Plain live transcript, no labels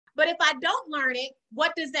But if I don't learn it,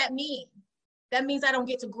 what does that mean? That means I don't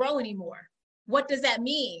get to grow anymore. What does that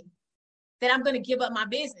mean? That I'm going to give up my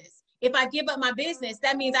business. If I give up my business,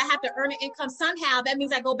 that means I have to earn an income somehow. That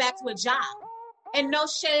means I go back to a job, and no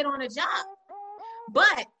shade on a job.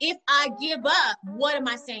 But if I give up, what am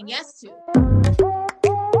I saying yes to?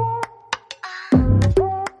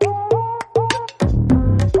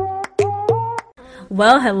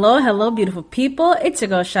 Well, hello, beautiful people. It's your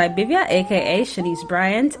girl, Shy Bivia, aka Shanice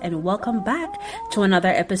Bryant, and welcome back to another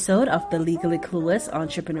episode of the Legally Clueless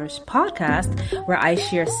Entrepreneurs Podcast, where I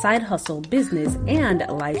share side hustle, business, and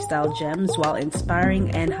lifestyle gems while inspiring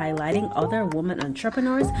and highlighting other women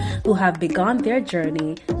entrepreneurs who have begun their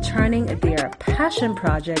journey turning their passion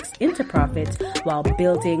projects into profits while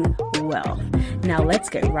building wealth. Now, let's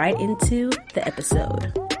get right into the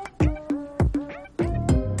episode.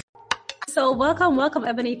 So welcome,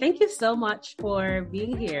 Ebony. Thank you so much for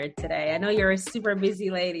being here today. I know you're a super busy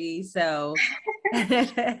lady, so.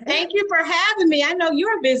 Thank you for having me. I know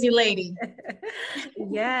you're a busy lady.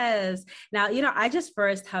 Yes. Now, I just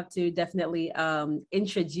first have to definitely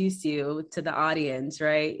introduce you to the audience,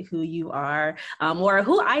 right? Who you are, or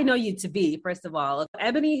who I know you to be, first of all.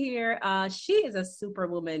 Ebony here, she is a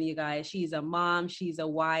superwoman, you guys. She's a mom, she's a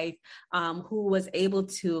wife, who was able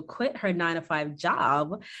to quit her 9-to-5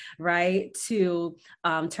 job, right? To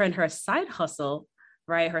turn her side hustle,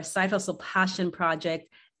 right? Her side hustle passion project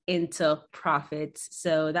into profits.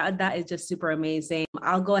 So that is just super amazing.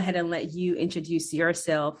 I'll go ahead and let you introduce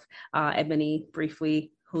yourself, Ebony,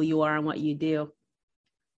 briefly, who you are and what you do.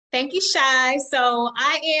 Thank you, Shy. So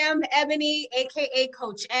I am Ebony, aka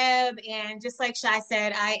Coach Eb, and just like Shy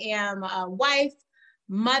said, I am a wife,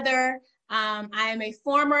 mother. I am a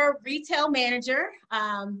former retail manager,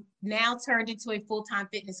 now turned into a full-time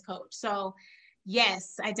fitness coach. So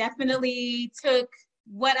yes, I definitely took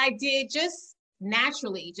what I did just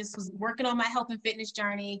naturally, just was working on my health and fitness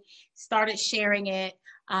journey, started sharing it.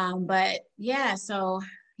 But yeah, so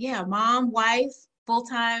yeah, mom, wife,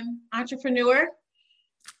 full-time entrepreneur.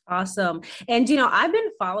 Awesome. And, I've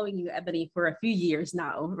been following you, Ebony, for a few years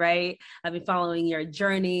now, right? I've been following your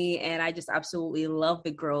journey, and I just absolutely love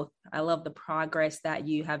the growth. I love the progress that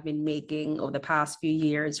you have been making over the past few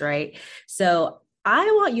years, right? So I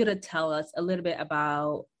want you to tell us a little bit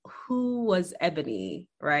about who was Ebony,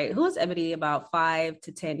 right? Who was Ebony about 5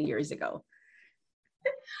 to 10 years ago?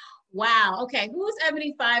 Wow. Okay. Who was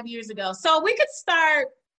Ebony 5 years ago? So we could start.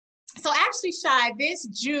 So actually, Shy, this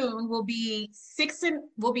June will be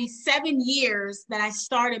 7 years that I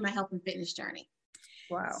started my health and fitness journey.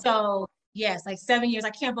 Wow. So yes, like 7 years.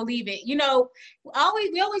 I can't believe it.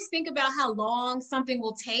 We always think about how long something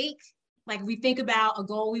will take. Like we think about a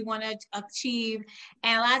goal we want to achieve.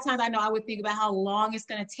 And a lot of times I know I would think about how long it's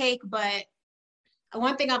going to take, but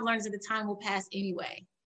one thing I've learned is that the time will pass anyway.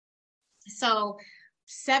 So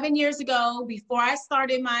 7 years ago, before I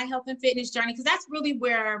started my health and fitness journey, because that's really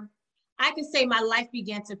where I can say my life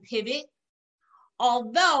began to pivot.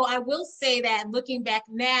 Although I will say that looking back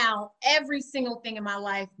now, every single thing in my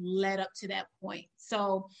life led up to that point.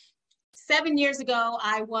 So 7 years ago,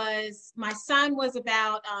 my son was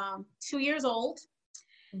about 2 years old.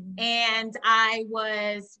 Mm-hmm. And I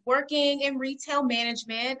was working in retail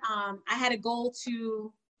management. I had a goal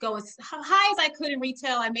to go as high as I could in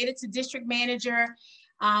retail. I made it to district manager.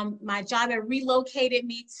 My job had relocated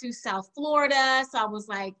me to South Florida. So I was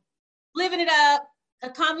like living it up,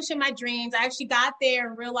 accomplishing my dreams. I actually got there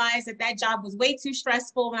and realized that job was way too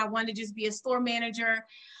stressful and I wanted to just be a store manager.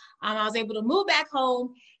 I was able to move back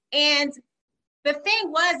home. And the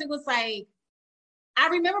thing was, it was like, I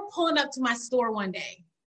remember pulling up to my store one day.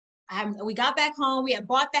 We got back home. We had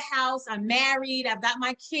bought the house. I'm married. I've got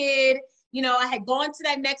my kid. I had gone to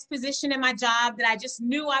that next position in my job that I just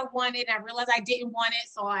knew I wanted. I realized I didn't want it.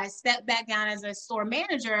 So I stepped back down as a store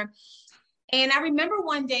manager. And I remember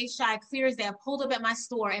one day, Shy, clear as day, I pulled up at my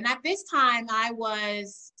store. And at this time, I'll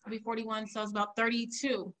be 41, so I was about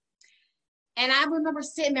 32. And I remember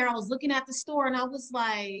sitting there, I was looking at the store and I was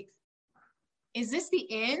like, is this the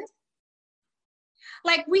end?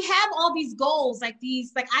 Like we have all these goals, like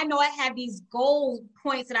I know I had these goal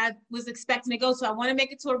points that I was expecting to go to. I want to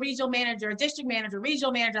make it to a regional manager, a district manager,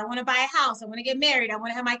 regional manager. I want to buy a house. I want to get married. I want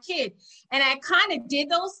to have my kid. And I kind of did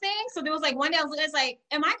those things. So there was like one day I was like,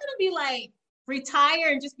 am I going to be like retire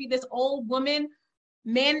and just be this old woman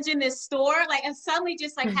managing this store? Like, and suddenly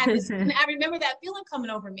just like had this, and I remember that feeling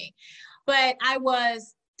coming over me. But I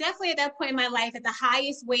was definitely at that point in my life, at the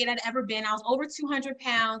highest weight I'd ever been. I was over 200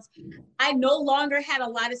 pounds. I no longer had a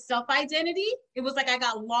lot of self-identity. It was like I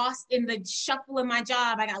got lost in the shuffle of my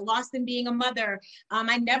job. I got lost in being a mother.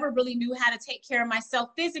 I never really knew how to take care of myself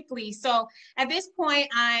physically. So at this point,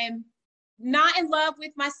 I'm not in love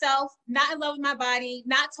with myself, not in love with my body,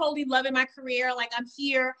 not totally loving my career. Like, I'm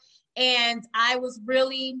here. And I was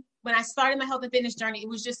really, when I started my health and fitness journey, it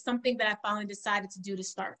was just something that I finally decided to do to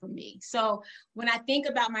start for me. So when I think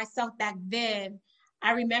about myself back then,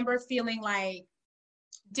 I remember feeling like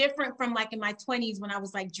different from like in my 20s when I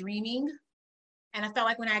was like dreaming. And I felt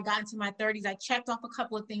like when I got into my 30s, I checked off a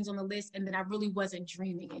couple of things on the list and then I really wasn't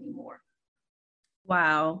dreaming anymore.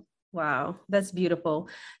 Wow. Wow. That's beautiful.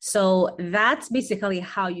 So that's basically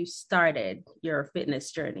how you started your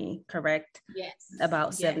fitness journey, correct? Yes.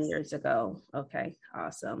 About 7 years ago. Okay.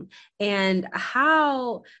 Awesome. And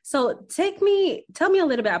so tell me a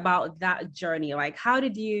little bit about that journey. Like, how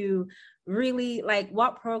did you really, like,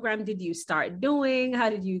 what program did you start doing? How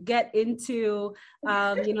did you get into,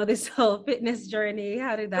 this whole fitness journey?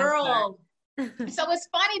 How did that start? So it's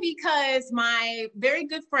funny because my very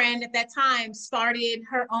good friend at that time started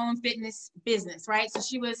her own fitness business, right? So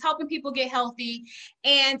she was helping people get healthy.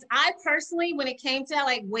 And I personally, when it came to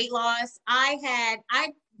like weight loss, I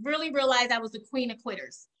really realized I was the queen of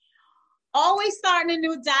quitters. Always starting a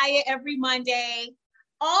new diet every Monday.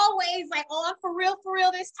 Always like, oh, for real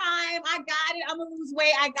this time. I got it. I'm gonna lose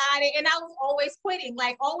weight. I got it. And I was always quitting,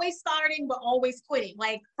 like always starting, but always quitting,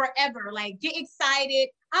 like forever. Like, get excited.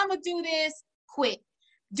 I'm gonna do this, quit.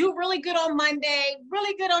 Do really good on Monday,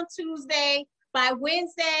 really good on Tuesday. By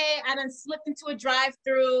Wednesday, I done slipped into a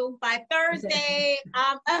drive-through. By Thursday,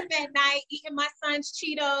 I'm up at night eating my son's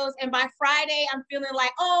Cheetos. And by Friday, I'm feeling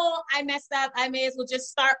like, oh, I messed up. I may as well just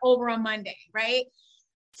start over on Monday, right?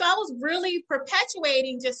 So I was really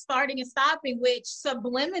perpetuating just starting and stopping, which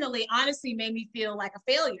subliminally, honestly, made me feel like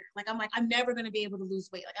a failure. Like, I'm never going to be able to lose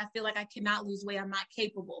weight. Like, I feel like I cannot lose weight. I'm not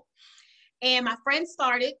capable. And my friend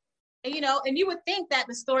started, and you would think that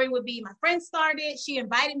the story would be my friend started, she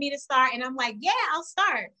invited me to start, and I'm like, yeah, I'll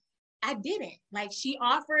start. I didn't. Like, she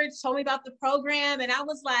offered, told me about the program, and I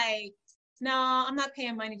was like, no, I'm not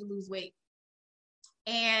paying money to lose weight.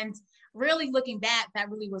 And really looking back, that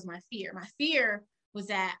really was my fear. My fear was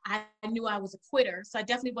that I knew I was a quitter. So I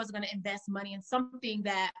definitely wasn't going to invest money in something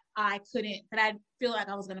that I feel like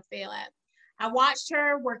I was going to fail at. I watched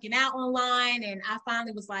her working out online, and I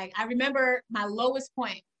finally was like, I remember my lowest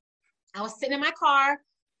point. I was sitting in my car,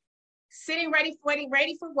 ready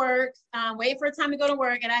for work, waiting for a time to go to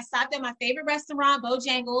work. And I stopped at my favorite restaurant,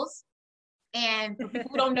 Bojangles. And for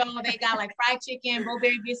people who don't know, they got like fried chicken,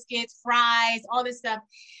 Bo-Berry biscuits, fries, all this stuff.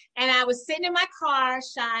 And I was sitting in my car,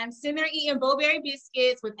 I'm sitting there eating Bo-Berry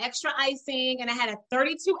biscuits with extra icing. And I had a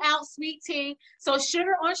 32-ounce sweet tea. So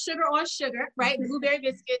sugar on sugar on sugar, right? Blueberry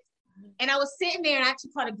biscuits. And I was sitting there and I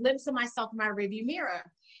actually caught a glimpse of myself in my rearview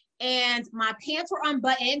mirror. And my pants were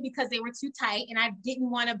unbuttoned because they were too tight and I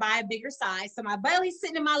didn't want to buy a bigger size. So my belly's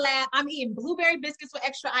sitting in my lap. I'm eating blueberry biscuits with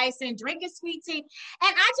extra icing, drinking sweet tea.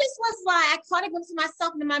 And I just was like, I caught a glimpse of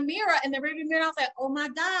myself in my mirror in the rearview mirror. I was like, oh my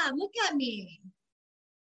God, look at me.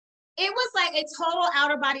 It was like a total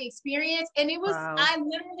outer body experience. And it was, wow. I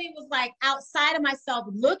literally was like outside of myself,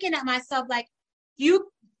 looking at myself like,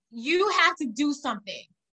 you have to do something.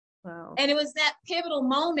 Wow. And it was that pivotal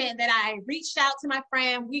moment that I reached out to my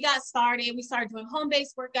friend. We got started. We started doing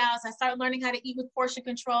home-based workouts. I started learning how to eat with portion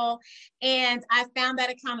control. And I found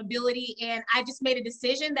that accountability. And I just made a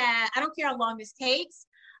decision that I don't care how long this takes.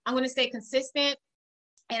 I'm going to stay consistent.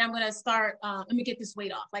 And I'm going to start, let me get this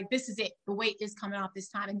weight off. Like, this is it. The weight is coming off this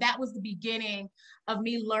time. And that was the beginning of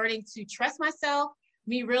me learning to trust myself,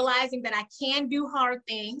 me realizing that I can do hard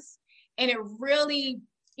things. And it really,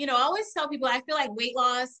 I always tell people, I feel like weight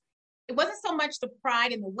loss, it wasn't so much the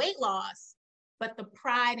pride in the weight loss, but the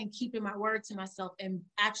pride in keeping my word to myself and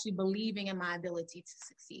actually believing in my ability to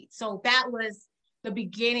succeed. So that was the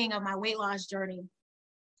beginning of my weight loss journey.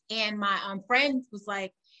 And my friend was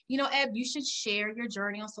like, Eb, you should share your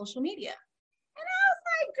journey on social media. And I was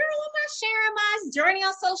like, girl, I'm not sharing my journey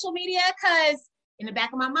on social media because in the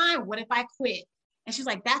back of my mind, what if I quit? And she's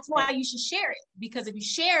like, that's why you should share it. Because if you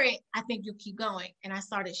share it, I think you'll keep going. And I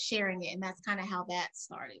started sharing it. And that's kind of how that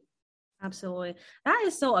started. Absolutely. That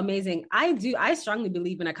is so amazing. I strongly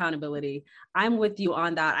believe in accountability. I'm with you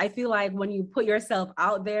on that. I feel like when you put yourself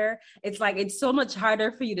out there, it's like, it's so much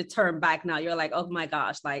harder for you to turn back now. You're like, oh my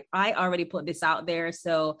gosh, like I already put this out there.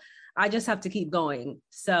 So I just have to keep going.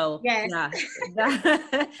 So Yes.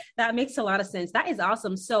 yeah, that makes a lot of sense. That is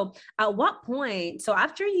awesome. So at what point, so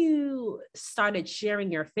after you started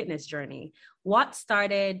sharing your fitness journey,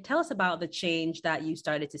 tell us about the change that you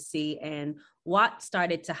started to see and what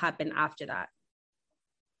started to happen after that?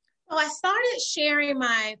 So I started sharing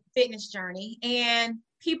my fitness journey and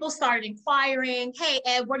people started inquiring, hey,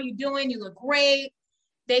 Ed, what are you doing? You look great.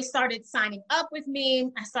 They started signing up with me.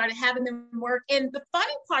 I started having them work. And the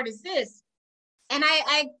funny part is this, and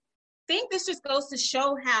I think this just goes to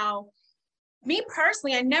show how me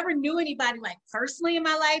personally, I never knew anybody like personally in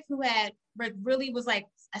my life who had really was like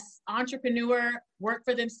an entrepreneur, worked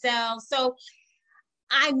for themselves. So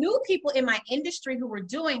I knew people in my industry who were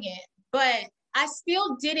doing it, but I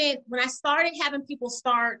still didn't, when I started having people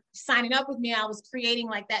start signing up with me, I was creating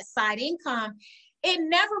like that side income. It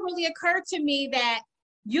never really occurred to me that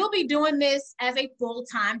you'll be doing this as a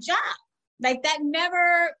full-time job. Like that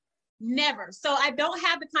never. So I don't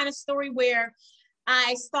have the kind of story where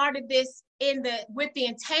I started this with the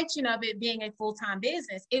intention of it being a full-time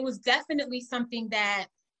business. It was definitely something that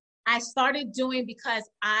I started doing because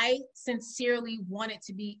I sincerely wanted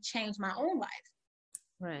to change my own life.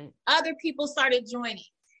 Right. Other people started joining.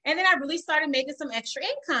 And then I really started making some extra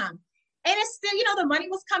income. And it's still, the money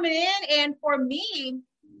was coming in. And for me,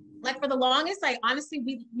 like for the longest, like honestly,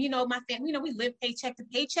 my family, we lived paycheck to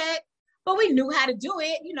paycheck, but we knew how to do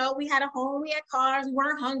it. We had a home, we had cars, we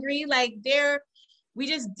weren't hungry.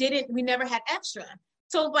 We never had extra.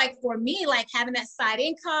 So like for me, like having that side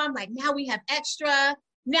income, like now we have extra.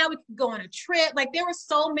 Now we can go on a trip. Like there were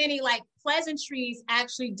so many like pleasantries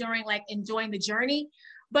actually during like enjoying the journey.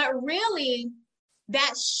 But really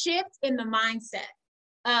that shift in the mindset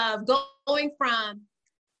of going from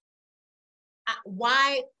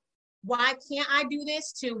why can't I do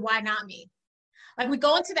this to why not me? Like we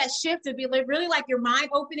go into that shift to be like really like your mind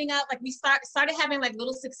opening up. Like we started having like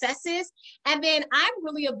little successes. And then I'm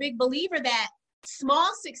really a big believer that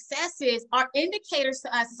small successes are indicators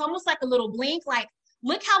to us. It's almost like a little blink, like,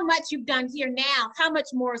 look how much you've done here now. How much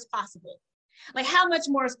more is possible? Like how much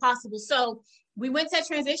more is possible? So we went to that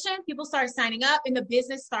transition, people started signing up and the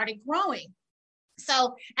business started growing.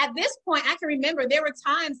 So at this point, I can remember there were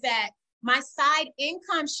times that my side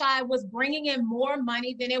income shy was bringing in more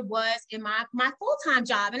money than it was in my full-time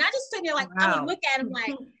job. And I just stood there like, wow. I would look at him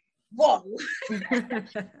like, whoa.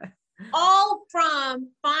 All from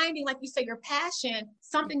finding, like you say, your passion,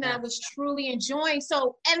 something that I was truly enjoying.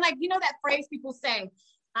 So, and like, that phrase people say,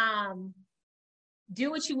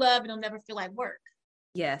 do what you love and it'll never feel like work.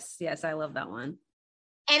 Yes, I love that one.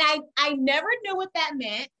 And I never knew what that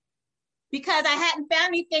meant because I hadn't found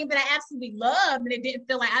anything that I absolutely loved and it didn't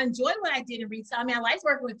feel like I enjoyed what I did in retail. I mean, I liked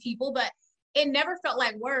working with people, but it never felt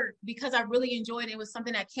like work because I really enjoyed it. It was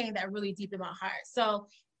something that came that really deep in my heart. So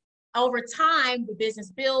over time, the business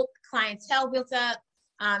built, clientele built up,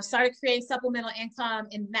 started creating supplemental income,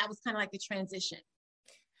 and that was kind of like the transition.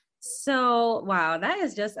 So, wow, that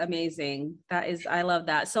is just amazing. I love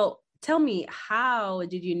that. So tell me, how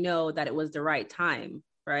did you know that it was the right time,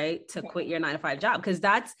 right, to quit your 9-to-5 job? Because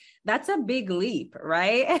that's a big leap,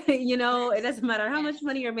 right? It doesn't matter how much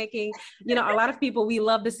money you're making. A lot of people, we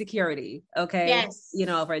love the security, okay? Yes.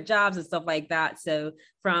 For jobs and stuff like that. So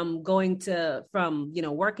from working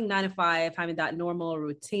 9-to-5, having that normal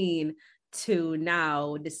routine to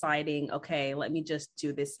now deciding, okay, let me just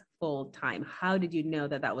do this full time. How did you know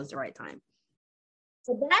that was the right time?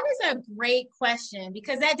 So that is a great question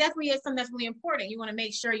because that definitely is something that's really important. You want to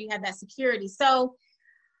make sure you have that security. So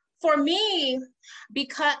for me,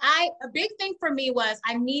 because a big thing for me was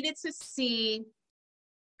I needed to see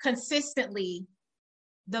consistently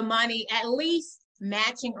the money at least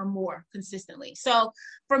matching or more consistently. So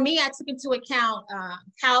for me, I took into account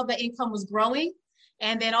how the income was growing.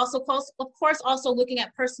 And then also, of course, also looking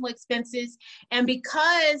at personal expenses. And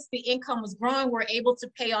because the income was growing, we're able to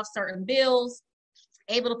pay off certain bills,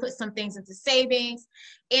 able to put some things into savings.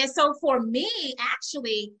 And so for me,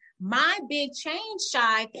 actually, my big change,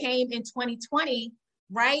 Shy, came in 2020,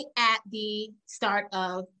 right at the start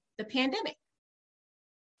of the pandemic.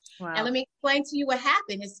 Wow. And let me explain to you what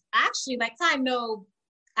happened. It's actually like, I know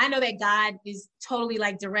that God is totally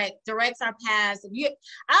like directs our paths.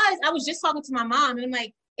 I was just talking to my mom and I'm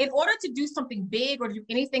like, in order to do something big or do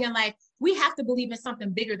anything in life, we have to believe in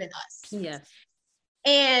something bigger than us. Yes.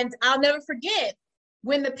 And I'll never forget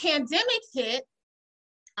when the pandemic hit,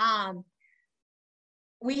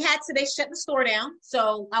 they shut the store down.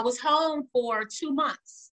 So I was home for 2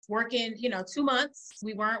 months working, 2 months,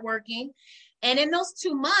 we weren't working. And in those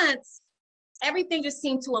 2 months, everything just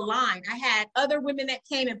seemed to align. I had other women that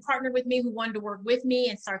came and partnered with me who wanted to work with me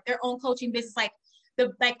and start their own coaching business. Like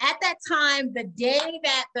like at that time, the day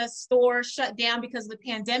that the store shut down because of the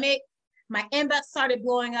pandemic, my inbox started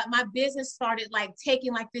blowing up. My business started like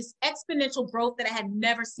taking like this exponential growth that I had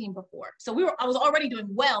never seen before. So I was already doing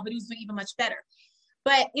well, but it was doing even much better.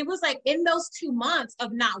 But it was like in those 2 months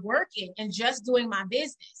of not working and just doing my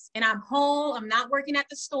business, and I'm home, I'm not working at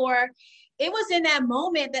the store. It was in that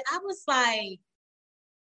moment that I was like,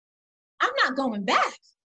 I'm not going back.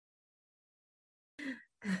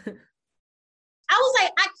 I was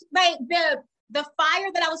like, the fire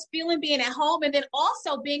that I was feeling being at home, and then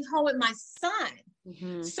also being home with my son.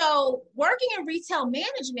 Mm-hmm. So working in retail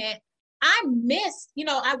management, I missed,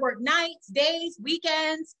 I worked nights, days,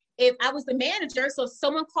 weekends. If I was the manager, so if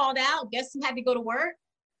someone called out, guess who had to go to work?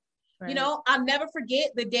 Right. I'll never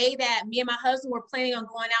forget the day that me and my husband were planning on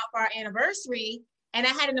going out for our anniversary, and I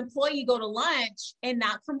had an employee go to lunch and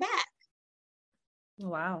not come back.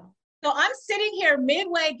 Wow. So I'm sitting here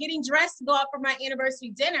midway getting dressed to go out for my anniversary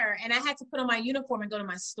dinner, and I had to put on my uniform and go to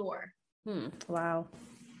my store. Wow.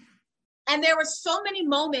 And there were so many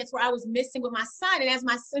moments where I was missing with my son.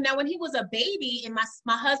 And now when he was a baby and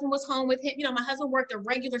my husband was home with him, my husband worked a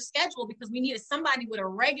regular schedule because we needed somebody with a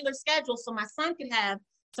regular schedule so my son could have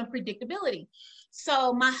some predictability.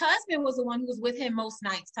 So my husband was the one who was with him most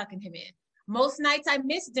nights, tucking him in. Most nights I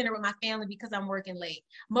missed dinner with my family because I'm working late.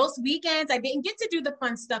 Most weekends I didn't get to do the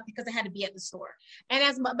fun stuff because I had to be at the store. And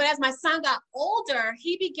as my son got older,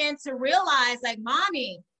 he began to realize, like,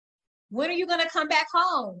 Mommy, when are you going to come back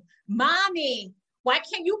home? Mommy, why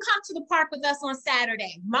can't you come to the park with us on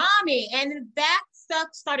Saturday? Mommy. And that stuff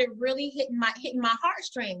started really hitting my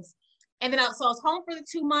heartstrings. And then I was home for the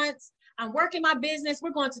 2 months. I'm working my business.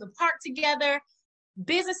 We're going to the park together.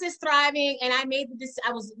 Business is thriving. And I made this,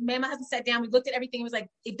 me and my husband sat down. We looked at everything. It was like,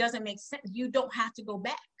 it doesn't make sense. You don't have to go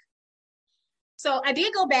back. So I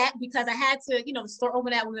did go back because I had to, the store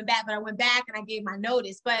opened up, we went back, but I went back and I gave my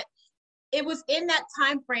notice. But it was in that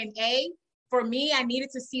time frame, for me, I needed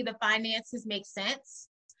to see the finances make sense.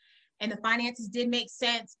 And the finances did make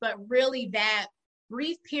sense, but really that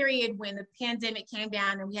brief period when the pandemic came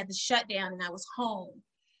down and we had the shutdown and I was home.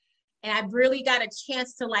 And I really got a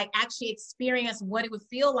chance to like actually experience what it would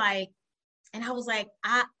feel like. And I was like,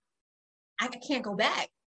 I can't go back.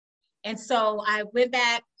 And so I went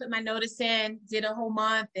back, put my notice in, did a whole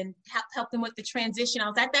month and helped them with the transition. I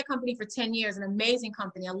was at that company for 10 years, an amazing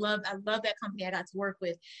company. I love that company I got to work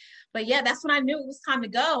with. But yeah, that's when I knew it was time to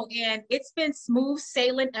go. And it's been smooth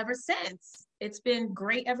sailing ever since. It's been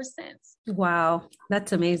great ever since. Wow,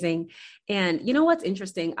 that's amazing. And you know what's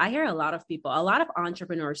interesting? I hear a lot of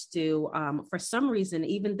entrepreneurs too, for some reason,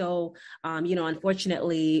 even though,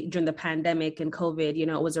 unfortunately during the pandemic and COVID,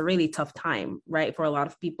 it was a really tough time, right, for a lot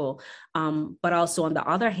of people. But also on the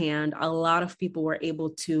other hand, a lot of people were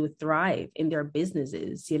able to thrive in their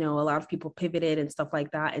businesses. A lot of people pivoted and stuff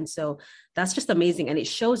like that. And so that's just amazing. And it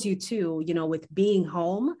shows you too, with being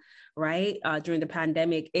home, right, during the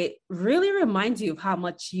pandemic, it really reminds you of how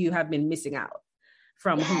much you have been missing out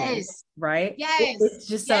from home, right? Yes. It's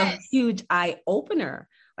just a huge eye opener.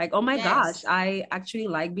 Like, oh my gosh, I actually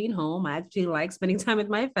like being home. I actually like spending time with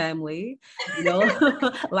my family,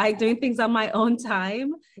 like doing things on my own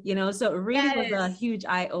time, so it really was a huge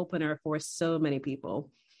eye opener for so many people.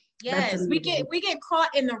 Yes, we get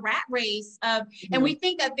caught in the rat race of, and we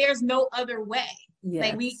think that there's no other way. Yes.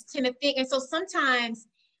 Like we tend to think, and so sometimes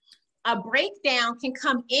a breakdown can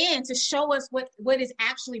come in to show us what is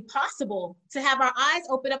actually possible, to have our eyes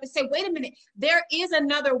open up and say, wait a minute, there is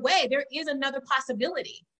another way. There is another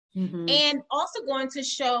possibility. Mm-hmm. And also going to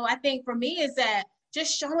show, I think for me, is that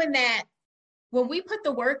just showing that when we put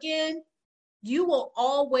the work in, you will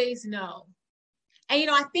always know. And,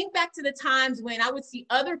 I think back to the times when I would see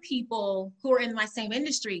other people who are in my same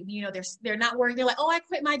industry, they're not working. They're like, oh, I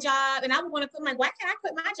quit my job. And I would want to quit why can't I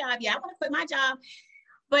quit my job? Yeah, I want to quit my job.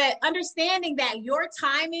 But understanding that your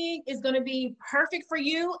timing is going to be perfect for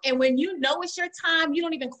you. And when you know it's your time, you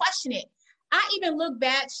don't even question it. I even look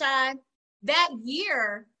back, Shad, that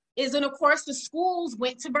year is when, of course, the schools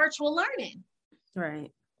went to virtual learning. Right.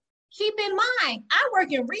 Keep in mind, I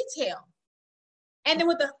work in retail. And then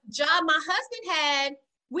with the job my husband had,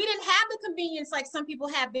 we didn't have the convenience like some people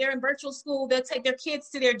have. They're in virtual school. They'll take their kids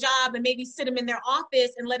to their job and maybe sit them in their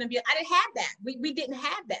office and let them be. I didn't have that. We didn't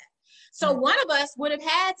have that. So one of us would have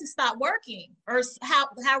had to stop working, or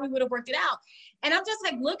how we would have worked it out. And I'm just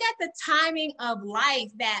like, look at the timing of life,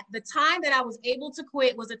 that the time that I was able to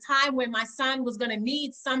quit was a time when my son was going to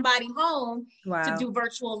need somebody home to do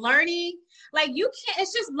virtual learning. Like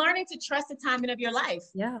it's just learning to trust the timing of your life.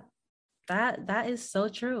 Yeah. That is so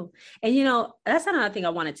true. And you know, that's another thing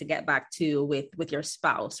I wanted to get back to with your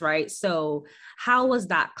spouse, right? So how was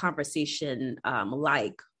that conversation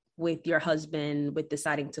like with your husband with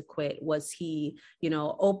deciding to quit? Was he, you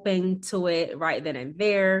know, open to it right then and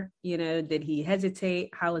there? You know, did he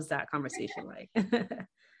hesitate? How was that conversation like?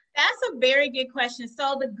 That's a very good question.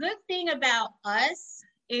 So the good thing about us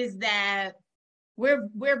is that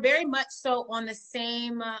we're very much so on the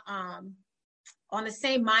same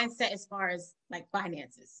mindset as far as like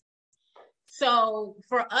finances. So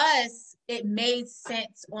for us, it made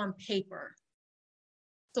sense on paper.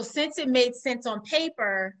 So since it made sense on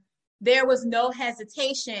paper, there was no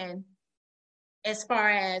hesitation as far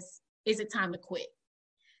as, is it time to quit?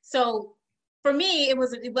 So for me, it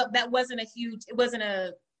was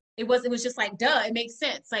just like, duh, it makes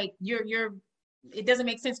sense. Like it doesn't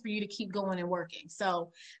make sense for you to keep going and working.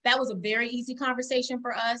 So that was a very easy conversation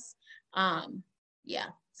for us. Yeah.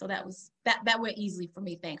 So that went easily for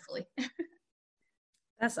me, thankfully.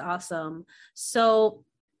 That's awesome. So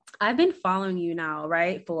I've been following you now,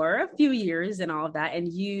 right, for a few years and all of that.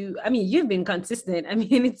 And you've been consistent. I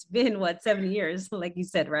mean, it's been what, 7 years, like you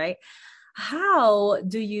said, right?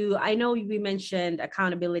 I know we mentioned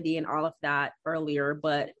accountability and all of that earlier,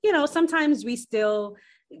 but, you know, sometimes we still,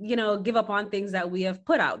 you know, give up on things that we have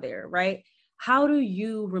put out there, right? How do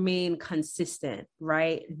you remain consistent,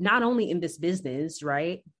 right? Not only in this business,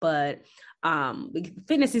 right? But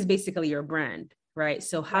fitness is basically your brand, right?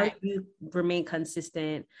 So how do you remain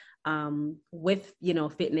consistent with, you know,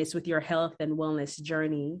 fitness, with your health and wellness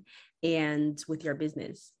journey and with your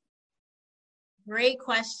business? Great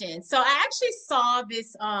question. So I actually saw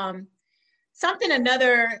this something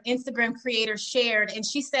another Instagram creator shared, and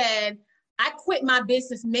she said, I quit my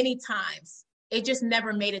business many times. It just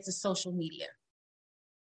never made it to social media.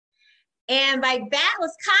 And like that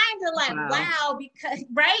was kind of like, wow, because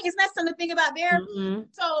right? Isn't that something to think about there? Mm-hmm.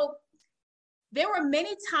 So there were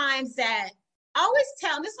many times that I always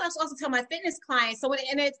tell, and this is what I also tell my fitness clients. So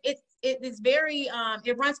it is very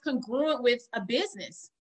it runs congruent with a business.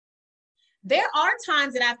 There are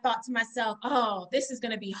times that I've thought to myself, oh, this is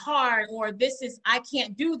going to be hard, or I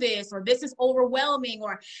can't do this, or this is overwhelming,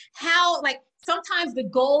 or how, like, sometimes the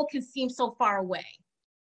goal can seem so far away.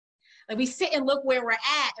 Like we sit and look where we're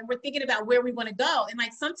at and we're thinking about where we want to go. And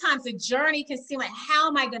like, sometimes the journey can seem like, how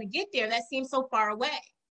am I going to get there? That seems so far away.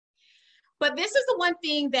 But this is the one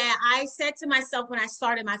thing that I said to myself when I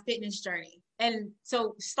started my fitness journey. And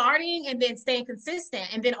so starting and then staying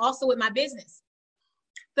consistent, and then also with my business.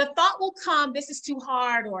 The thought will come, this is too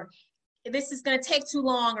hard, or this is going to take too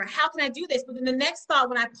long, or how can I do this? But then the next thought,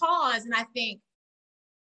 when I pause and I think,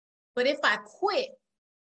 but if I quit,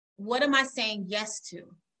 what am I saying yes to?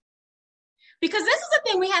 Because this is the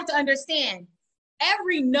thing we have to understand.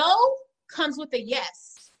 Every no comes with a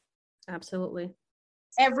yes. Absolutely.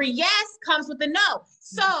 Every yes comes with a no.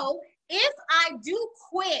 So if I do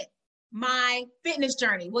quit my fitness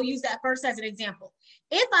journey, we'll use that first as an example.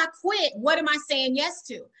 If I quit, what am I saying yes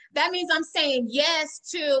to? That means I'm saying yes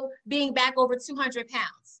to being back over 200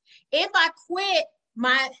 pounds. If I quit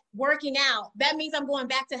my working out, that means I'm going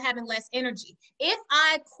back to having less energy. If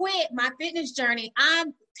I quit my fitness journey,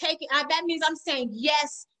 that means I'm saying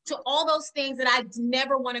yes to all those things that I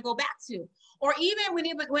never want to go back to. Or even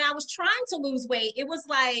when I was trying to lose weight, it was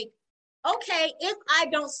like, okay, if I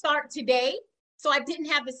don't start today, so I didn't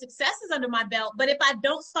have the successes under my belt, but if I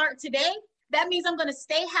don't start today, that means I'm going to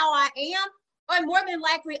stay how I am, or more than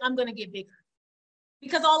likely, I'm going to get bigger.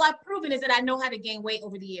 Because all I've proven is that I know how to gain weight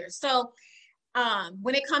over the years. So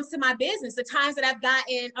when it comes to my business, the times that I've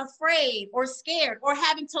gotten afraid or scared or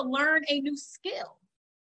having to learn a new skill,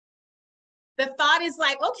 the thought is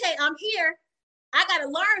like, okay, I'm here. I got to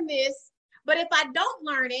learn this. But if I don't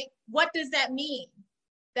learn it, what does that mean?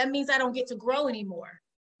 That means I don't get to grow anymore.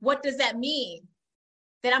 What does that mean?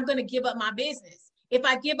 That I'm going to give up my business. If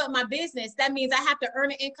I give up my business, that means I have to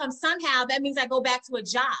earn an income somehow. That means I go back to a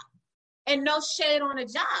job, and no shade on a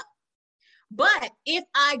job. But if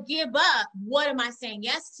I give up, what am I saying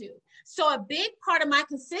yes to? So a big part of my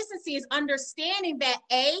consistency is understanding that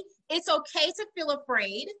A, it's okay to feel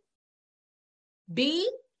afraid. B,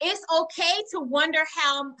 it's okay to wonder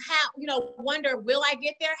wonder, will I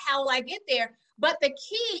get there? How will I get there? But the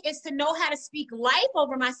key is to know how to speak life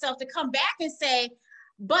over myself, to come back and say,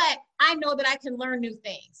 but I know that I can learn new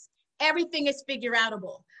things. Everything is figure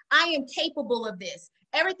outable. I am capable of this.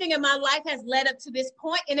 Everything in my life has led up to this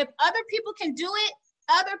point. And if other people can do it,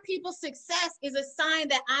 other people's success is a sign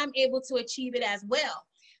that I'm able to achieve it as well.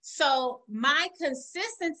 So my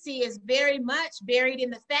consistency is very much buried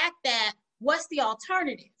in the fact that what's the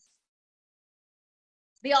alternative?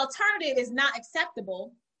 The alternative is not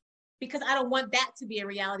acceptable. because I don't want that to be a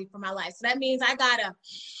reality for my life. So that means I gotta,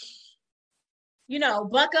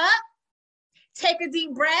 buck up, take a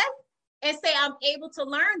deep breath, and say, I'm able to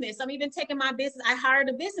learn this. I'm even taking my business. I hired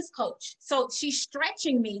a business coach. So she's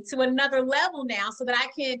stretching me to another level now so that I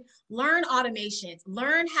can learn automations,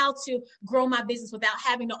 learn how to grow my business without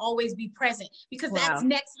having to always be present, because that's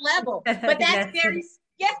next level. But that's very scary.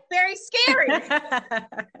 Yes. Very scary.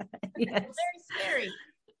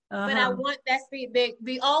 But I want, that's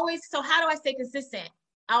the always, so how do I stay consistent?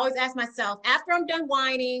 I always ask myself, after I'm done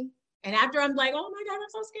whining, and after I'm like, oh my God, I'm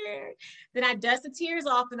so scared, then I dust the tears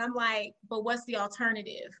off and I'm like, but what's the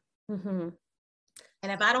alternative? Mm-hmm.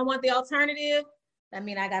 And if I don't want the alternative, that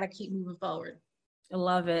means I got to keep moving forward. I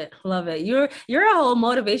love it. Love it. You're a whole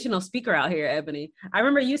motivational speaker out here, Ebony. I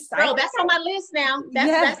remember you. Bro, that's on my list now.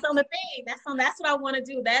 That's on the thing. That's what I want to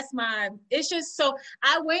do. It's just, so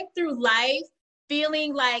I went through life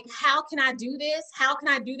feeling like, how can I do this? How can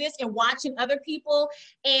I do this? And watching other people.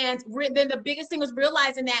 And then the biggest thing was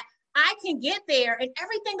realizing that I can get there, and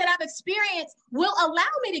everything that I've experienced will allow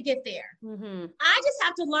me to get there. Mm-hmm. I just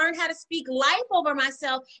have to learn how to speak life over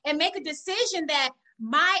myself and make a decision that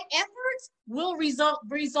my efforts will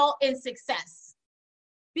result in success.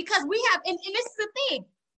 Because we have, and this is the thing,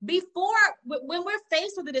 when we're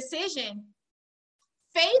faced with a decision,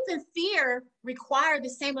 faith and fear require the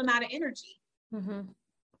same amount of energy. Mm-hmm.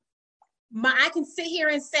 I can sit here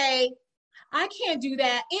and say, I can't do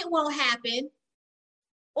that. It won't happen.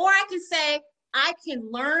 Or I can say, I can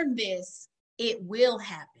learn this. It will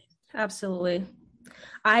happen. Absolutely.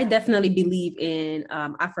 I definitely believe in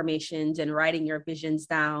affirmations and writing your visions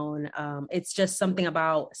down. It's just something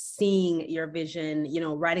about seeing your vision,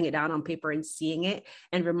 writing it down on paper and seeing it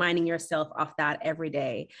and reminding yourself of that every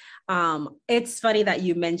day. It's funny that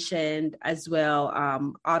you mentioned as well,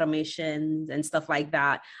 automations and stuff like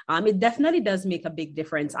that. It definitely does make a big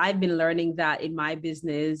difference. I've been learning that in my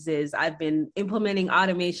business. I've been implementing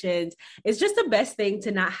automations. It's just the best thing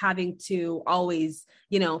to not having to always,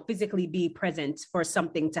 physically be present for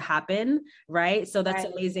something to happen, right? So that's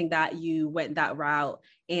amazing that you went that route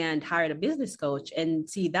and hired a business coach. And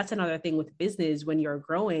see, that's another thing with business when you're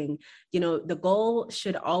growing, the goal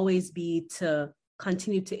should always be to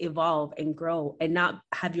continue to evolve and grow and not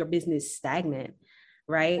have your business stagnant.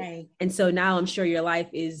 Right. And so now I'm sure your life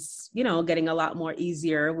is, getting a lot more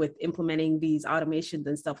easier with implementing these automations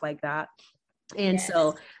and stuff like that. And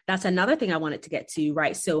so that's another thing I wanted to get to,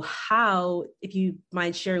 right? So how, if you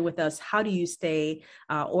mind sharing with us, how do you stay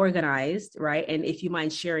organized, right? And if you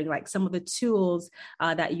mind sharing like some of the tools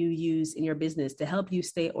that you use in your business to help you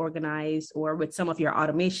stay organized, or with some of your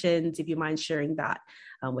automations, if you mind sharing that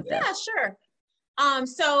with us. Yeah, sure.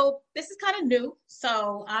 So this is kind of new.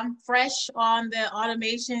 So I'm fresh on the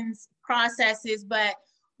automations processes, but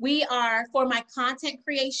for my content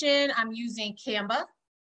creation, I'm using Canva.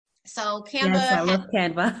 So Canva. Yes, I love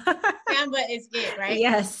Canva. Canva is it, right?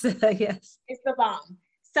 Yes, yes. It's the bomb.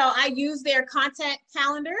 So I use their content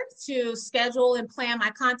calendar to schedule and plan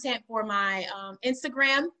my content for my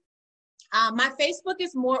Instagram. My Facebook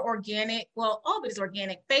is more organic. Well, all of it is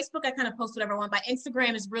organic. Facebook, I kind of post whatever I want. But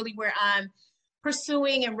Instagram is really where I'm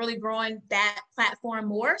pursuing and really growing that platform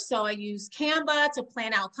more. So I use Canva to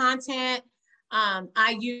plan out content.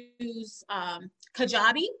 I use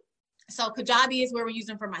Kajabi. So Kajabi is where we're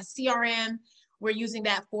using for my CRM. We're using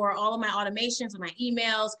that for all of my automations, with my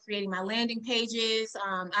emails, creating my landing pages.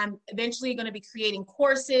 I'm eventually going to be creating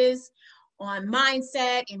courses on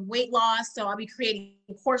mindset and weight loss. So I'll be creating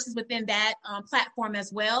courses within that platform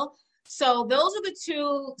as well. So those are the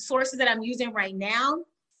two sources that I'm using right now.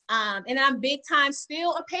 And I'm big time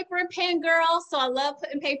still a paper and pen girl. So I love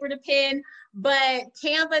putting paper to pen, but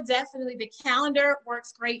Canva, definitely the calendar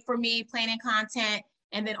works great for me, planning content,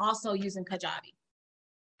 and then also using Kajabi.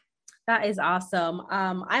 That is awesome.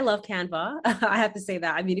 I love Canva. I have to say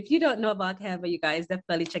that. I mean, if you don't know about Canva, you guys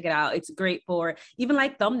definitely check it out. It's great for even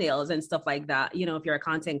like thumbnails and stuff like that. If you're a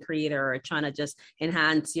content creator or trying to just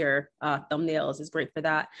enhance your thumbnails, it's great for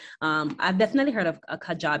that. I've definitely heard of a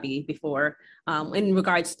Kajabi before in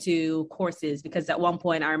regards to courses, because at one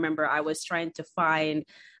point I remember I was trying to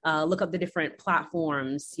look up the different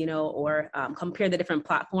platforms, or compare the different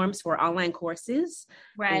platforms for online courses.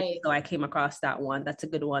 Right. And so I came across that one. That's a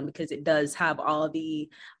good one because it does have all the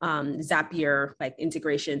Zapier like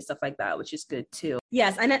integration, stuff like that, which is good too.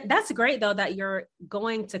 Yes. And that's great though, that you're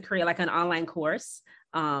going to create like an online course.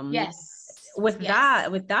 Yes. With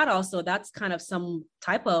that also, that's kind of some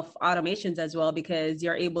type of automations as well, because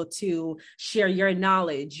you're able to share your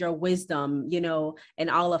knowledge, your wisdom, and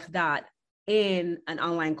all of that in an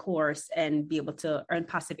online course and be able to earn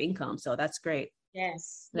passive income. So that's great.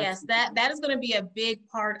 Yes, That's yes, that is going to be a big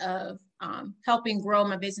part of helping grow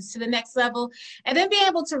my business to the next level, and then be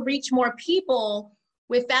able to reach more people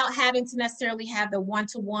without having to necessarily have the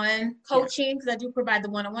one-to-one yeah. coaching, because I do provide the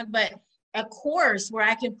one-on-one, but a course where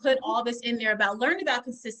I can put all this in there about learning about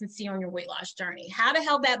consistency on your weight loss journey, how to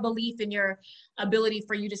help that belief in your ability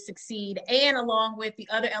for you to succeed, and along with the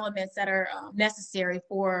other elements that are necessary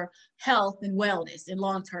for health and wellness and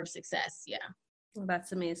long-term success. Yeah. Well,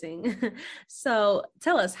 that's amazing. So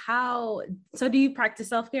tell us so do you practice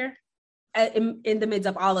self-care in the midst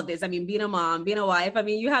of all of this? I mean, being a mom, being a wife, I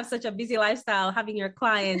mean, you have such a busy lifestyle, having your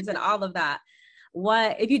clients and all of that.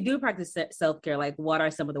 If you do practice self-care, like what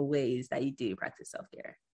are some of the ways that you do practice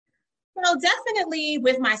self-care? Well, definitely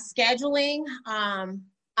with my scheduling, I'm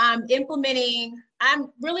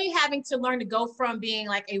really having to learn to go from being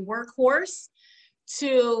like a workhorse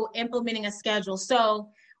to implementing a schedule. So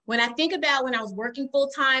when I think about when I was working full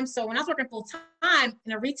time, so when I was working full time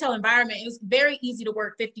in a retail environment, it was very easy to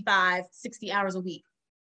work 55, 60 hours a week,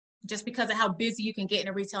 just because of how busy you can get in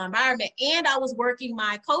a retail environment. And I was working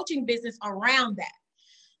my coaching business around that.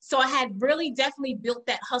 So I had really definitely built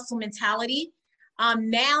that hustle mentality.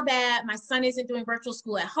 Now that my son isn't doing virtual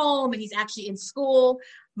school at home and he's actually in school,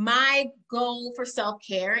 my goal for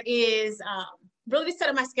self-care is really to set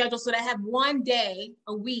up my schedule so that I have one day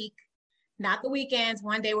a week, not the weekends,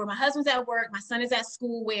 one day where my husband's at work, my son is at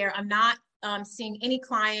school, where I'm not seeing any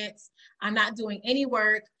clients, I'm not doing any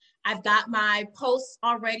work. I've got my posts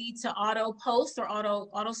already to auto post or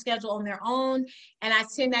auto schedule on their own. And I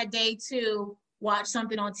tend that day to watch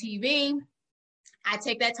something on TV. I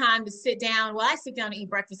take that time to sit down. Well, I sit down to eat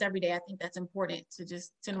breakfast every day. I think that's important to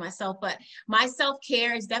just tend to myself. But my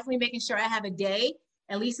self-care is definitely making sure I have a day,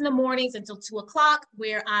 at least in the mornings until 2:00,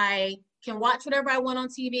 where I can watch whatever I want on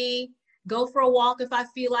TV, go for a walk if I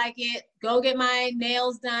feel like it, go get my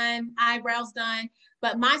nails done, eyebrows done.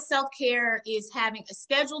 But my self-care is having a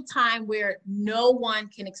scheduled time where no one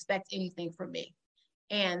can expect anything from me.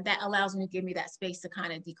 And that allows me to give me that space to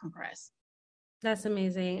kind of decompress. That's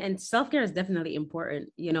amazing. And self-care is definitely important.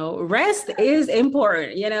 Rest is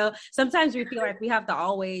important. Sometimes we feel like we have to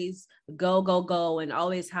always go, and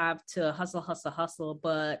always have to hustle.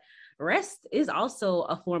 But rest is also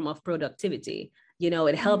a form of productivity.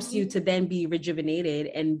 It helps you to then be rejuvenated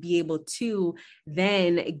and be able to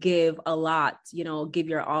then give a lot, give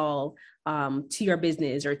your all to your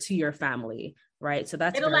business or to your family. Right. So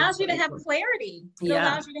it allows you to have clarity. It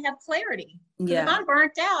allows you to have clarity. Because if I'm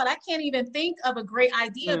burnt out, I can't even think of a great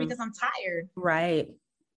idea because I'm tired. Right.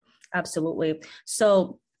 Absolutely.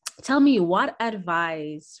 So tell me, what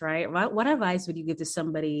advice, right? What advice would you give to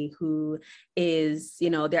somebody who is,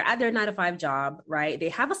 they're at their 9-to-5 job, right? They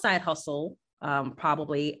have a side hustle,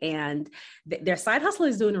 probably, and their side hustle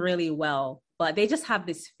is doing really well, but they just have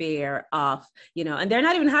this fear of, and they're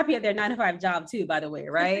not even happy at their 9-to-5 job too, by the way,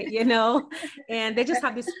 right? And they just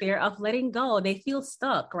have this fear of letting go. They feel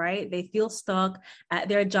stuck, right? They feel stuck at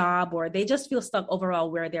their job, or they just feel stuck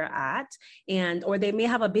overall where they're at. Or they may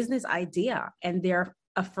have a business idea and they're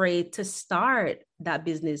afraid to start that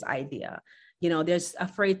business idea. They're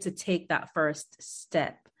afraid to take that first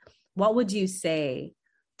step. What would you say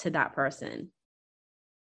to that person?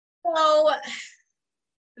 So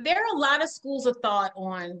there are a lot of schools of thought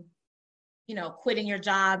on, quitting your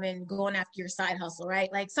job and going after your side hustle,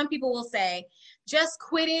 right? Like some people will say, just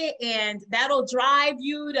quit it and that'll drive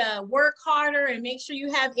you to work harder and make sure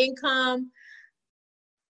you have income.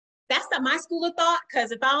 That's not my school of thought,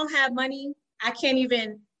 because if I don't have money, I can't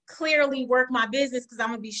even clearly work my business because I'm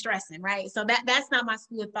gonna be stressing, right? So that's not my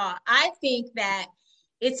school of thought. I think that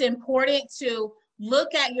it's important to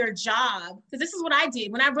look at your job, because this is what I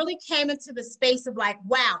did when I really came into the space of like,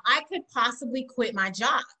 wow, I could possibly quit my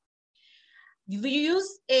job.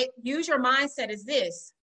 Use your mindset as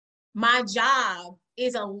this: my job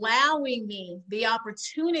is allowing me the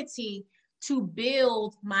opportunity to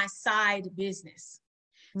build my side business.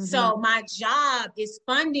 Mm-hmm. So my job is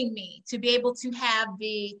funding me to be able to have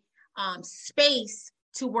the space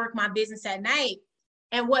to work my business at night.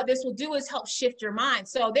 And what this will do is help shift your mind.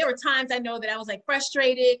 So there were times I know that I was like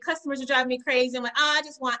frustrated. Customers are driving me crazy. I'm like, I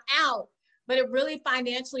just want out. But it really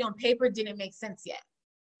financially on paper didn't make sense yet.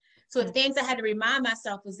 So the things I had to remind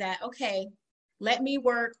myself was that, okay, let me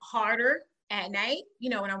work harder at night,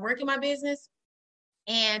 when I'm working my business.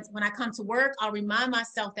 And when I come to work, I'll remind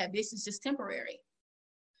myself that this is just temporary.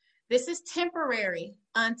 This is temporary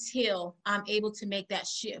until I'm able to make that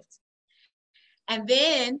shift. And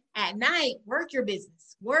then at night, work your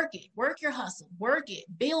business, work it, work your hustle, work it,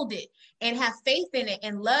 build it, and have faith in it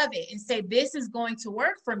and love it and say, this is going to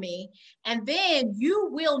work for me. And then you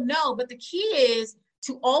will know. But the key is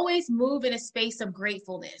to always move in a space of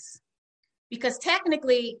gratefulness. Because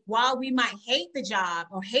technically, while we might hate the job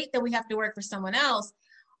or hate that we have to work for someone else,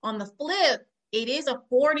 on the flip, it is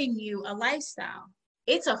affording you a lifestyle.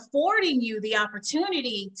 It's affording you the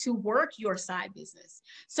opportunity to work your side business.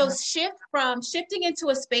 So shifting into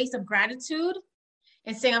a space of gratitude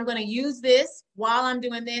and saying, I'm going to use this while I'm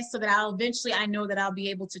doing this so that I know that I'll be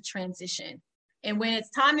able to transition. And when it's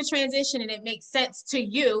time to transition and it makes sense to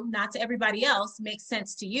you, not to everybody else, makes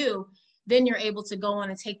sense to you, then you're able to go on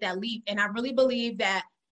and take that leap. And I really believe that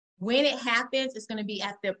when it happens, it's going to be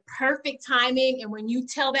at the perfect timing. And when you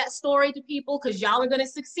tell that story to people, because y'all are going to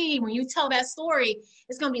succeed, when you tell that story,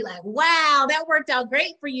 it's going to be like, wow, that worked out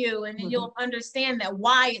great for you. And then you'll understand that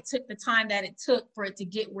why it took the time that it took for it to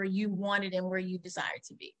get where you wanted and where you desired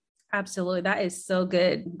to be. Absolutely. That is so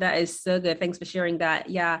good. That is so good. Thanks for sharing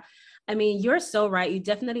that. Yeah. I mean, you're so right. You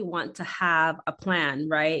definitely want to have a plan,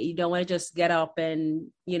 right? You don't want to just get up and,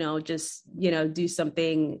 do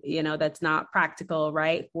something, that's not practical,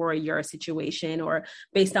 right? For your situation or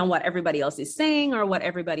based on what everybody else is saying or what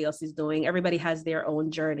everybody else is doing. Everybody has their own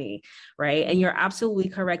journey, right? And you're absolutely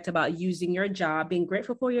correct about using your job, being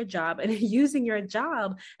grateful for your job and using your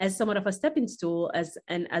job as somewhat of a stepping stool as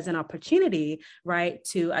an opportunity, right?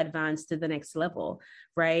 To advance to the next level,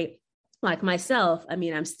 right? Like myself, I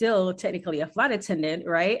mean, I'm still technically a flight attendant,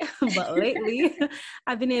 right? But lately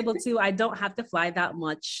I don't have to fly that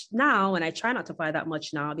much now. And I try not to fly that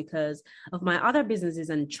much now because of my other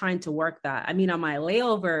businesses and trying to work that. I mean, on my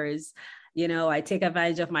layovers, I take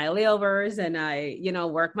advantage of my layovers and I,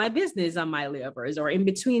 work my business on my layovers or in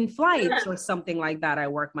between flights or something like that. I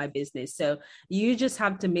work my business. So you just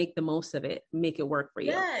have to make the most of it, make it work for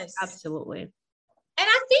you. Yes. Absolutely. And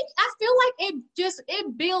I feel like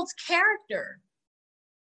it builds character.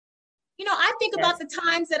 I think about the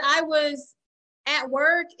times that I was at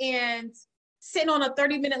work and sitting on a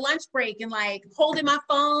 30-minute lunch break and like holding my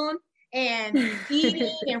phone and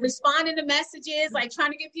eating and responding to messages, like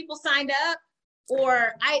trying to get people signed up.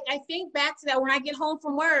 Or I think back to that when I get home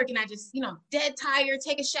from work and I just, dead tired,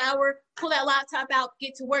 take a shower, pull that laptop out,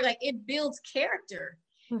 get to work. Like it builds character.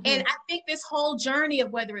 Mm-hmm. And I think this whole journey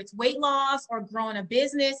of whether it's weight loss or growing a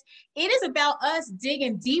business, it is about us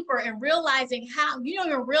digging deeper and realizing how you don't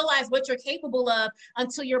even realize what you're capable of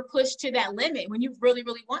until you're pushed to that limit when you really,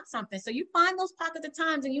 really want something. So you find those pockets of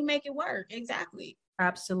times and you make it work. Exactly.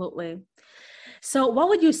 Absolutely. So what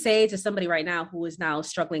would you say to somebody right now who is now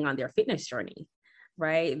struggling on their fitness journey?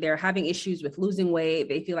 Right? They're having issues with losing weight.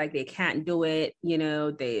 They feel like they can't do it.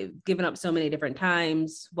 They've given up so many different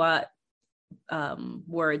times. What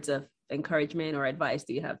words of encouragement or advice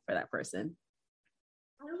do you have for that person?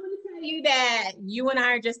 I want to tell you that you and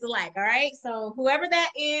I are just alike. All right. So whoever that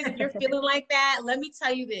is, if you're feeling like that, let me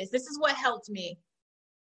tell you this. This is what helped me.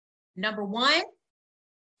 Number one,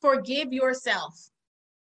 forgive yourself.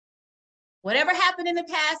 Whatever happened in the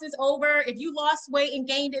past is over. If you lost weight and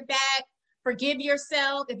gained it back, forgive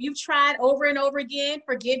yourself. If you've tried over and over again,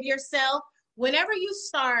 forgive yourself. Whenever you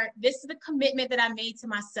start, this is the commitment that I made to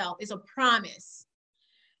myself. It's a promise.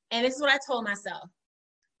 And this is what I told myself.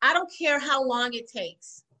 I don't care how long it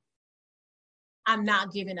takes. I'm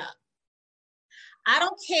not giving up. I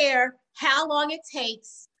don't care how long it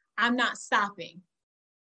takes. I'm not stopping.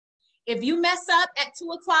 If you mess up at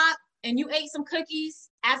 2:00 and you ate some cookies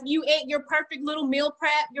after you ate your perfect little meal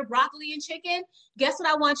prep, your broccoli and chicken, guess what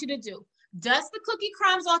I want you to do? Dust the cookie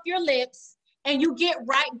crumbs off your lips and you get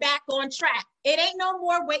right back on track. It ain't no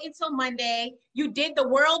more wait until Monday. The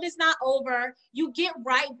world is not over. You get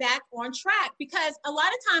right back on track because a lot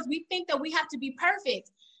of times we think that we have to be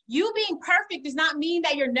perfect. You being perfect does not mean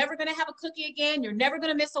that you're never going to have a cookie again. You're never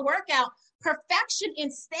going to miss a workout. Perfection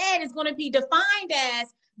instead is going to be defined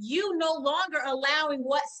as you no longer allowing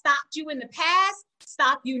what stopped you in the past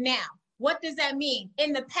stop you now. What does that mean?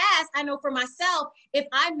 In the past, I know for myself, if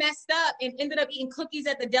I messed up and ended up eating cookies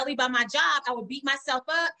at the deli by my job, I would beat myself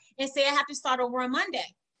up and say I have to start over on Monday.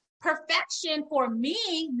 Perfection for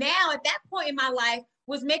me now at that point in my life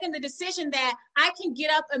was making the decision that I can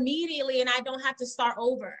get up immediately and I don't have to start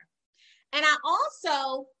over. And I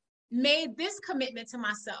also made this commitment to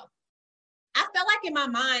myself. I felt like in my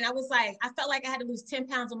mind, I felt like I had to lose 10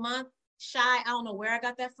 pounds a month. Shy, I don't know where I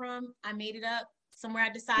got that from. I made it up. Somewhere I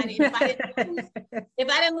decided if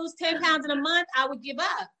I didn't lose 10 pounds in a month, I would give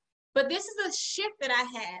up. But this is a shift that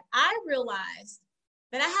I had. I realized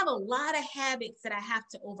that I have a lot of habits that I have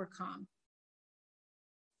to overcome.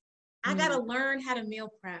 I got to learn how to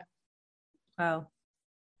meal prep. Wow.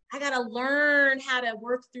 I got to learn how to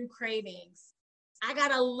work through cravings. I got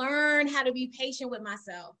to learn how to be patient with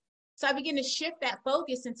myself. So I began to shift that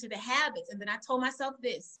focus into the habits. And then I told myself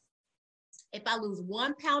this. If I lose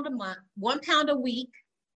 1 pound a month, 1 pound a week,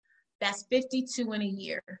 that's 52 in a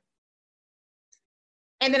year.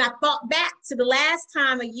 And then I thought back to the last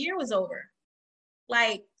time a year was over.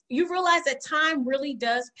 Like, you realize that time really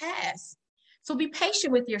does pass. So be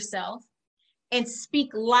patient with yourself and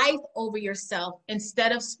speak life over yourself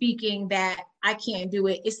instead of speaking that I can't do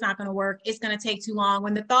it. It's not going to work. It's going to take too long.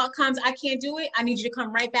 When the thought comes, I can't do it, I need you to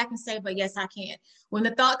come right back and say, but yes, I can. When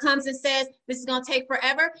the thought comes and says, this is going to take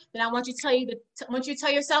forever, then I want you to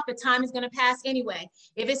tell yourself the time is going to pass anyway.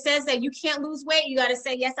 If it says that you can't lose weight, you got to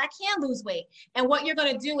say, yes, I can lose weight. And what you're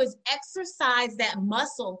going to do is exercise that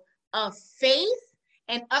muscle of faith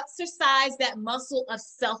and exercise that muscle of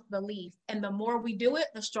self-belief. And the more we do it,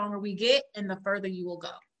 the stronger we get and the further you will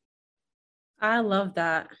go. I love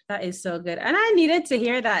that. That is so good. And I needed to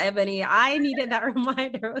hear that, Ebony. I needed that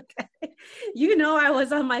reminder. Okay. You know, I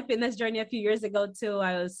was on my fitness journey a few years ago too.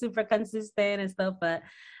 I was super consistent and stuff, but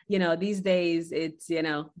you know, these days it's, you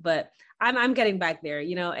know, but I'm getting back there,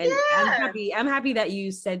 you know, and yeah. I'm happy that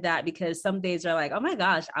you said that, because some days are like, oh my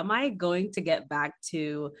gosh, am I going to get back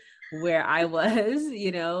to where I was,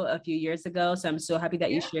 you know, a few years ago? So I'm so happy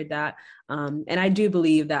that you shared that. And I do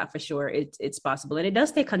believe that for sure it's possible. And it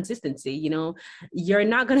does take consistency, you know, you're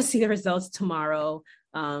not going to see the results tomorrow.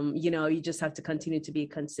 You know, you just have to continue to be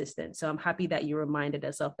consistent. So I'm happy that you reminded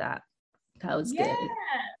us of that. That was good.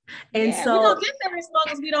 And so we don't get there as long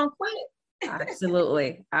as we don't quit.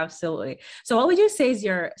 Absolutely. Absolutely. So what would you say is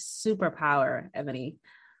your superpower, Ebony?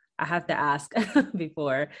 I have to ask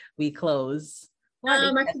before we close. What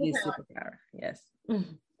is your superpower? Yes.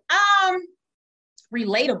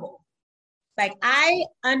 Relatable. Like, I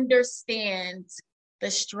understand the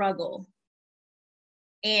struggle.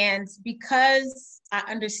 And because I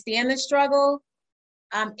understand the struggle,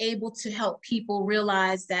 I'm able to help people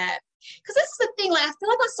realize that, because this is the thing, like, I feel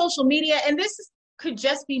like on social media, and could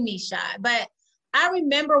just be me, Shy, but I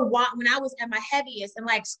remember when I was at my heaviest and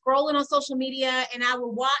like scrolling on social media, and I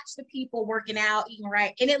would watch the people working out, eating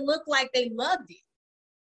right, and it looked like they loved it.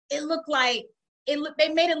 It looked like they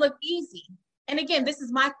made it look easy. And again, this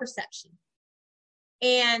is my perception.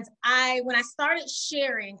 And when I started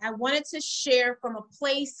sharing, I wanted to share from a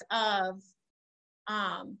place of,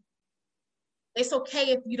 it's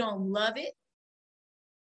okay if you don't love it.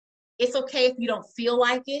 It's okay if you don't feel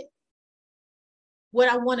like it. What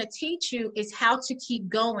I want to teach you is how to keep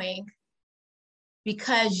going,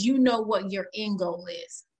 because you know what your end goal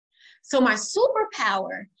is. So my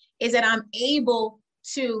superpower is that I'm able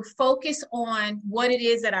to focus on what it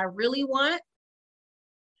is that I really want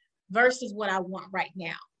versus what I want right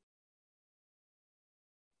now.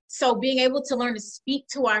 So being able to learn to speak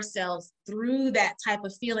to ourselves through that type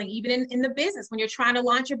of feeling, even in the business, when you're trying to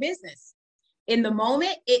launch your business. In the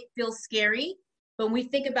moment, it feels scary, but when we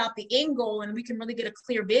think about the end goal, and we can really get a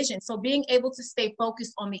clear vision. So being able to stay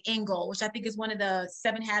focused on the end goal, which I think is one of the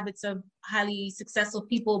 7 habits of highly successful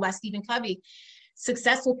people by Stephen Covey.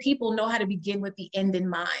 Successful people know how to begin with the end in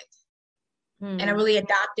mind. And I really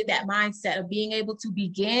adopted that mindset of being able to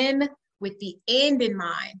begin with the end in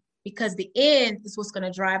mind, because the end is what's going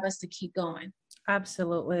to drive us to keep going.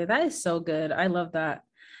 Absolutely. That is so good. I love that.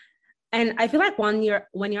 And I feel like when you're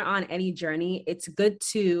on any journey, it's good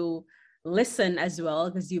to listen as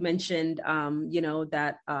well, because you mentioned,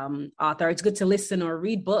 that author. It's good to listen or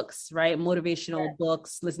read books, right? Motivational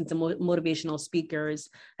books, listen to motivational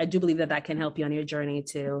speakers. I do believe that can help you on your journey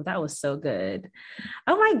too. That was so good.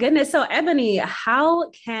 Oh my goodness. So Ebony,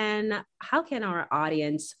 how can our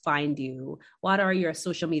audience find you? What are your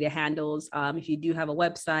social media handles? If you do have a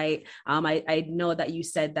website, I know that you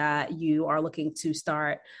said that you are looking to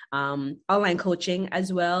start online coaching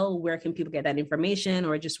as well. Where can people get that information,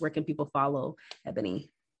 or just where can people follow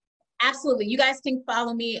Ebony? Absolutely. You guys can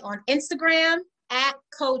follow me on Instagram at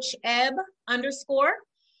Coach Eb _.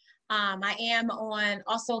 I am on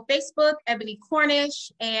also Facebook, Ebony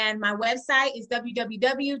Cornish, and my website is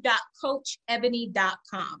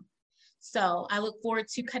www.coachebony.com. So I look forward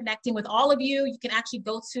to connecting with all of you. You can actually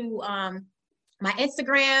go to my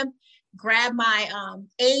Instagram, grab my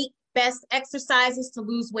 8 best exercises to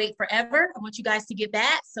lose weight forever. I want you guys to get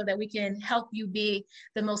that so that we can help you be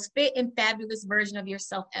the most fit and fabulous version of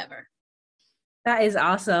yourself ever. That is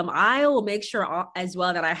awesome. I will make sure as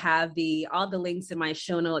well that I have all the links in my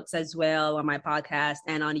show notes as well on my podcast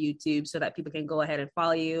and on YouTube, so that people can go ahead and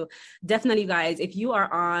follow you. Definitely, guys, if you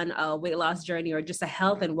are on a weight loss journey or just a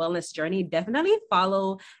health and wellness journey, definitely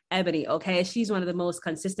follow Ebony. Okay. She's one of the most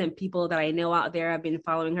consistent people that I know out there. I've been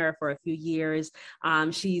following her for a few years.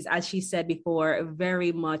 She's, as she said before,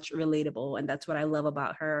 very much relatable. And that's what I love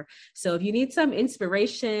about her. So if you need some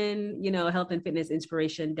inspiration, health and fitness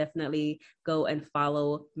inspiration, definitely go and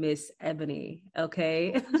follow Miss Ebony.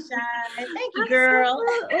 Okay. Thank you, girl.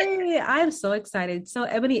 Absolutely. I'm so excited. So,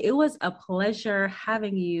 Ebony, it was a pleasure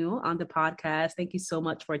having you on the podcast. Thank you so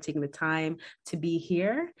much for taking the time to be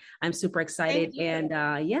here. I'm super excited. And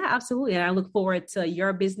yeah, absolutely. And I look forward to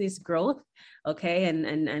your business growth. Okay.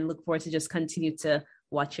 And look forward to just continue to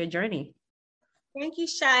watch your journey. Thank you,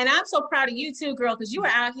 Shy. And I'm so proud of you too, girl, because you were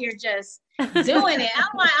out here just doing it.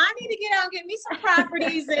 I'm like, I need to get out and get me some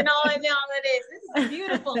properties and all of this. This is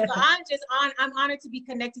beautiful. So I'm honored to be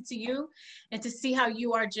connected to you and to see how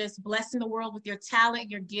you are just blessing the world with your talent,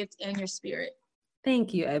 your gift, and your spirit.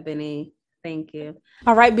 Thank you, Ebony. Thank you.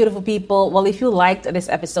 All right, beautiful people. Well, if you liked this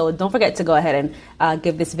episode, don't forget to go ahead and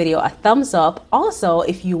give this video a thumbs up. Also,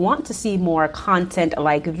 if you want to see more content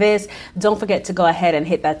like this, don't forget to go ahead and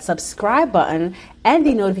hit that subscribe button and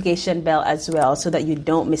the notification bell as well so that you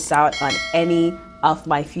don't miss out on any of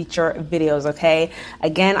my future videos. Okay,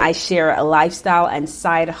 again, I share a lifestyle and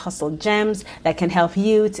side hustle gems that can help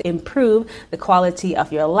you to improve the quality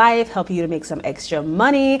of your life, help you to make some extra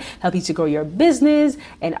money, help you to grow your business,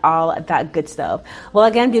 and all that good stuff. Well,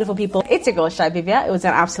 again, beautiful people, it's your girl Shy Bivia. It was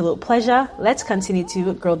an absolute pleasure. Let's continue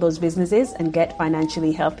to grow those businesses and get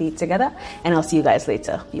financially healthy together, and I'll see you guys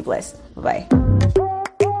later. Be blessed. Bye.